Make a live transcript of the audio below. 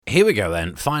Here we go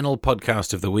then. Final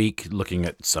podcast of the week, looking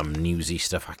at some newsy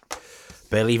stuff. I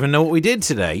barely even know what we did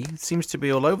today. It seems to be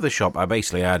all over the shop. I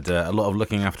basically had a lot of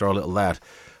looking after our little lad,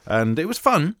 and it was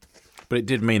fun, but it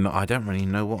did mean that I don't really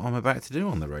know what I'm about to do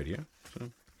on the radio.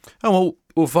 So. Oh, well,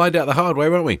 we'll find out the hard way,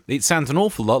 won't we? It sounds an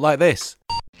awful lot like this.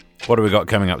 What have we got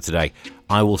coming up today?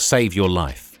 I will save your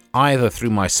life, either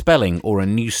through my spelling or a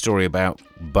new story about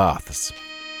baths.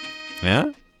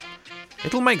 Yeah?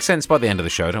 It'll make sense by the end of the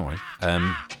show, don't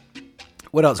worry.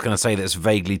 What else can I say that's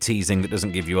vaguely teasing that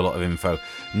doesn't give you a lot of info?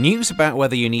 News about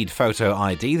whether you need photo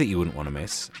ID that you wouldn't want to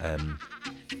miss.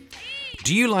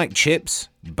 Do you like chips?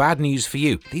 Bad news for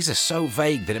you. These are so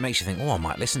vague that it makes you think, I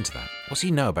might listen to that. What's he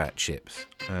know about chips?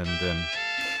 And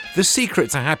the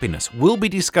secret to happiness will be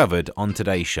discovered on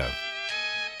today's show.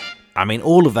 I mean,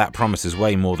 all of that promises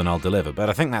way more than I'll deliver, but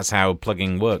I think that's how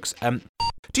plugging works.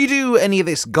 Do you do any of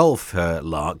this golf,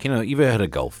 Lark? You know, you've ever heard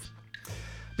of golf?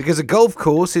 Because a golf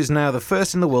course is now the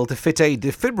first in the world to fit a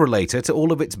defibrillator to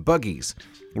all of its buggies.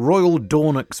 Royal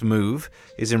Dornock's move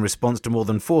is in response to more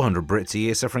than 400 Brits a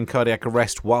year suffering cardiac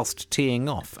arrest whilst teeing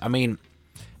off. I mean,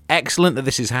 excellent that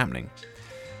this is happening.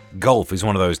 Golf is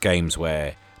one of those games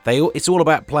where it's all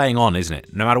about playing on, isn't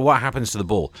it? No matter what happens to the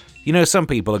ball. You know, some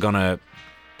people are going to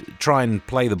try and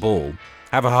play the ball,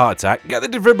 have a heart attack, get the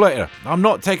defibrillator. I'm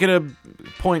not taking a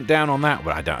point down on that,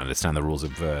 but I don't understand the rules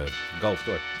of golf,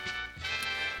 do I?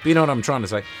 But you know what I'm trying to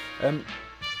say.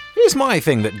 Here's my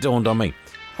thing that dawned on me.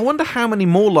 I wonder how many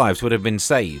more lives would have been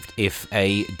saved if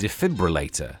a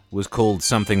defibrillator was called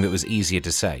something that was easier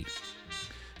to say.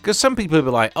 Because some people would be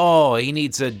like, he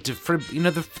needs a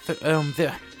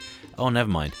never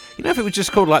mind. You know, if it was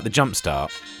just called like the jump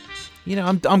start. You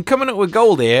know, I'm coming up with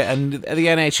gold here, and the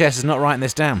NHS is not writing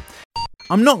this down.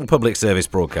 I'm not a public service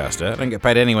broadcaster. I don't get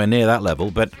paid anywhere near that level,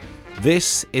 but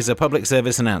this is a public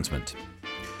service announcement.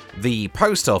 The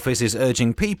Post Office is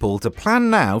urging people to plan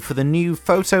now for the new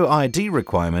photo ID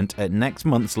requirement at next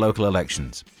month's local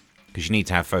elections. Because you need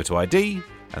to have photo ID,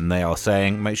 and they are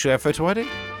saying, make sure you have photo ID.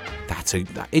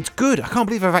 It's good. I can't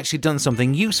believe I've actually done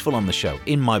something useful on the show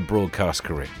in my broadcast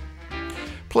career.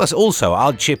 Plus, also,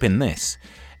 I'll chip in this.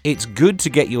 It's good to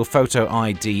get your photo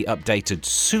ID updated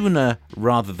sooner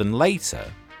rather than later,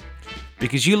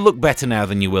 because you look better now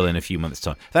than you will in a few months'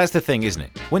 time. That's the thing, isn't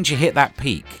it? Once you hit that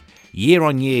peak, year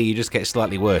on year, you just get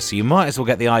slightly worse. So you might as well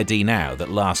get the ID now that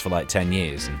lasts for like 10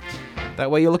 years. And that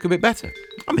way you look a bit better.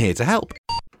 I'm here to help.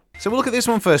 So we'll look at this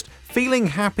one first. Feeling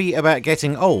happy about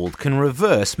getting old can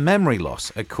reverse memory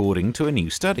loss, according to a new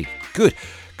study. Good,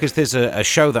 because there's a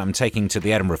show that I'm taking to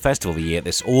the Edinburgh Festival of the year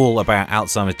that's all about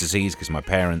Alzheimer's disease because my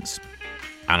parents...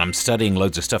 And I'm studying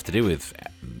loads of stuff to do with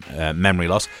memory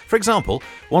loss. For example,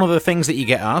 one of the things that you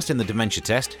get asked in the dementia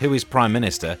test, who is Prime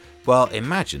Minister? Well,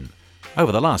 imagine...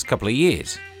 Over the last couple of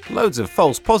years, loads of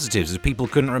false positives as people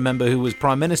couldn't remember who was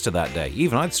Prime Minister that day.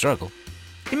 Even I'd struggle.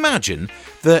 Imagine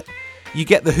that you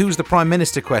get the who's the Prime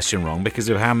Minister question wrong because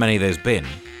of how many there's been.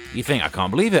 You think, I can't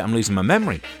believe it, I'm losing my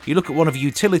memory. You look at one of your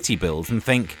utility bills and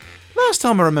think, last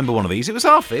time I remember one of these, it was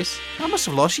half this. I must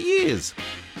have lost years.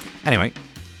 Anyway,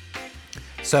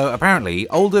 so apparently,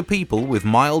 older people with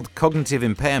mild cognitive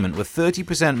impairment were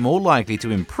 30% more likely to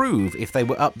improve if they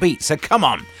were upbeat. So come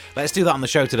on, let's do that on the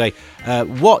show today.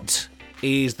 What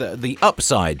is the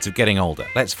upsides of getting older?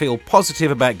 Let's feel positive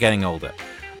about getting older.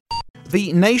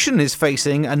 The nation is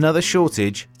facing another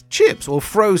shortage. Chips, or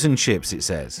frozen chips, it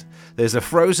says. There's a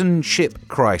frozen chip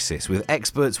crisis, with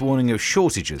experts warning of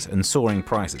shortages and soaring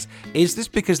prices. Is this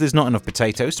because there's not enough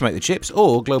potatoes to make the chips,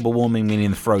 or global warming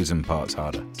meaning the frozen part's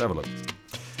harder? Let's have a look.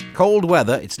 Cold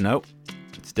weather, it's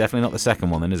definitely not the second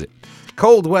one then, is it?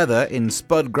 Cold weather in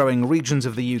spud-growing regions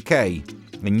of the UK,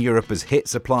 and Europe has hit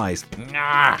supplies.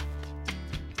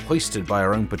 Hoisted by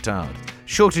our own petard.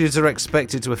 Shortages are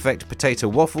expected to affect potato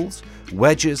waffles,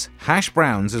 wedges, hash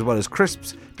browns, as well as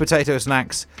crisps, potato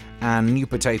snacks, and new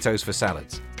potatoes for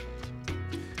salads.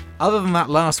 Other than that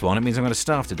last one, it means I'm going to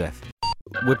starve to death.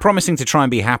 We're promising to try and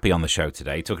be happy on the show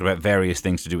today, talking about various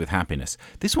things to do with happiness.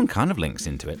 This one kind of links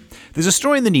into it. There's a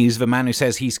story in the news of a man who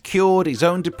says he's cured his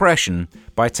own depression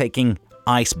by taking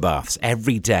ice baths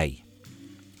every day.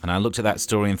 And I looked at that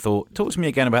story and thought, talk to me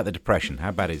again about the depression.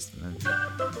 How bad is it?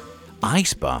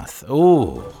 Ice bath?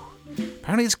 Oh,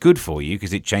 apparently it's good for you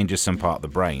because it changes some part of the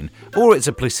brain. Or it's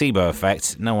a placebo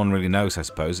effect. No one really knows, I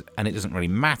suppose. And it doesn't really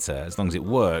matter as long as it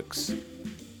works.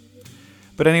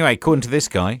 But anyway, according to this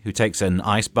guy, who takes an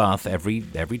ice bath every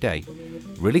day,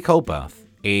 really cold bath,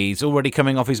 he's already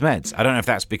coming off his meds. I don't know if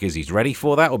that's because he's ready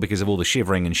for that or because of all the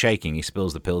shivering and shaking. He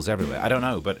spills the pills everywhere. I don't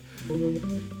know, but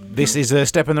this is a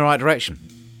step in the right direction.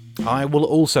 I will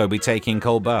also be taking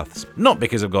cold baths. Not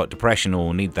because I've got depression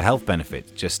or need the health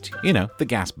benefit, just, the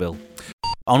gas bill.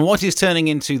 On what is turning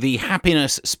into the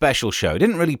happiness special show.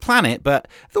 Didn't really plan it, but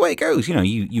the way it goes,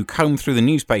 you comb through the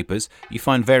newspapers, you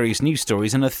find various news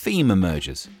stories, and a theme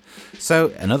emerges.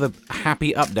 So, another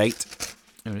happy update.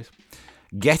 There it is.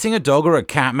 Getting a dog or a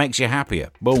cat makes you happier.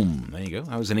 Boom. There you go.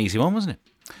 That was an easy one, wasn't it?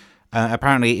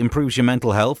 Apparently, it improves your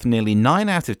mental health. Nearly 9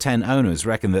 out of 10 owners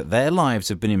reckon that their lives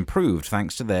have been improved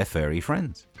thanks to their furry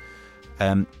friends.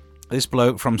 This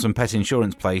bloke from some pet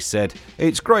insurance place said,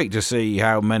 "It's great to see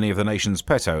how many of the nation's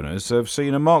pet owners have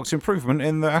seen a marked improvement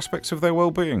in the aspects of their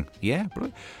well-being." Yeah,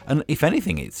 brilliant. And if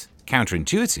anything, it's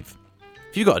counterintuitive.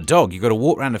 If you've got a dog, you've got to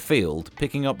walk around a field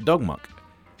picking up dog muck.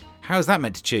 How is that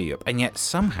meant to cheer you up? And yet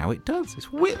somehow it does.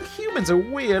 It's weird. Humans are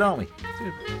weird, aren't we?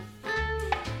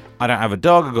 I don't have a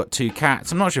dog. I've got 2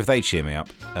 cats. I'm not sure if they cheer me up.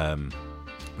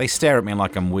 They stare at me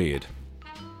like I'm weird.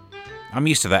 I'm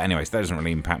used to that anyway, so that doesn't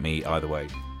really impact me either way.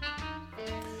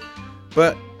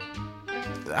 But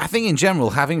I think in general,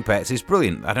 having pets is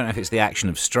brilliant. I don't know if it's the action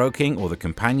of stroking or the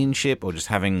companionship or just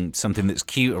having something that's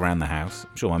cute around the house.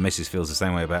 I'm sure my missus feels the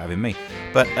same way about having me.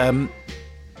 But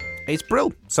it's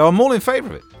brilliant. So I'm all in favour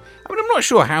of it. I mean, I'm not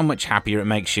sure how much happier it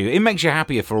makes you. It makes you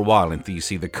happier for a while until you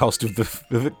see the cost of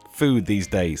the food these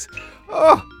days.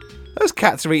 Oh, those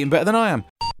cats are eating better than I am.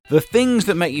 The things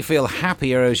that make you feel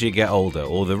happier as you get older,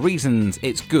 or the reasons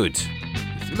it's good.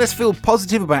 Let's feel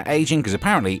positive about aging, because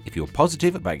apparently, if you're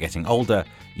positive about getting older,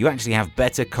 you actually have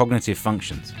better cognitive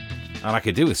functions. And I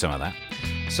could do with some of that.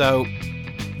 So,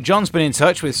 John's been in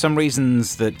touch with some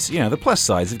reasons that, the plus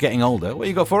sides of getting older. What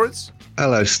you got for us?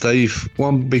 Hello, Steve.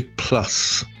 One big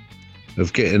plus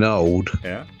of getting old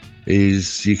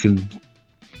is you can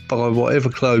buy whatever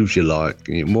clothes you like.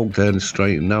 You can walk down the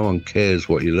street and no one cares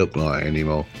what you look like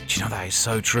anymore. Do you know, that is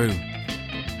so true.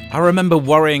 I remember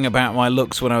worrying about my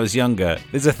looks when I was younger.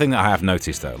 This is a thing that I have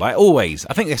noticed, though. Like always,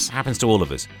 I think this happens to all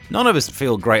of us. None of us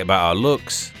feel great about our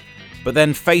looks, but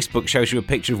then Facebook shows you a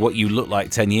picture of what you looked like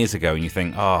 10 years ago, and you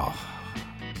think, oh,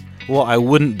 what I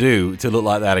wouldn't do to look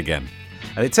like that again.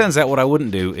 And it turns out what I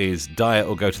wouldn't do is diet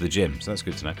or go to the gym, so that's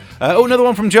good to know. Another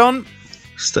one from John.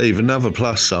 Steve, another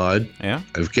plus side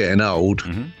of getting old,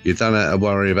 you don't have to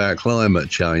worry about climate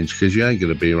change, because you ain't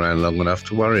going to be around long enough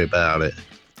to worry about it.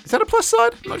 Is that a plus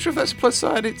side? I'm not sure if that's a plus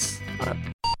side. It's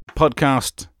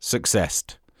podcast success.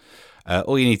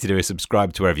 All you need to do is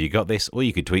subscribe to wherever you got this, or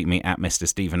you could tweet me at Mr.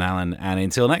 Stephen Allen. And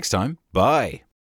until next time, bye.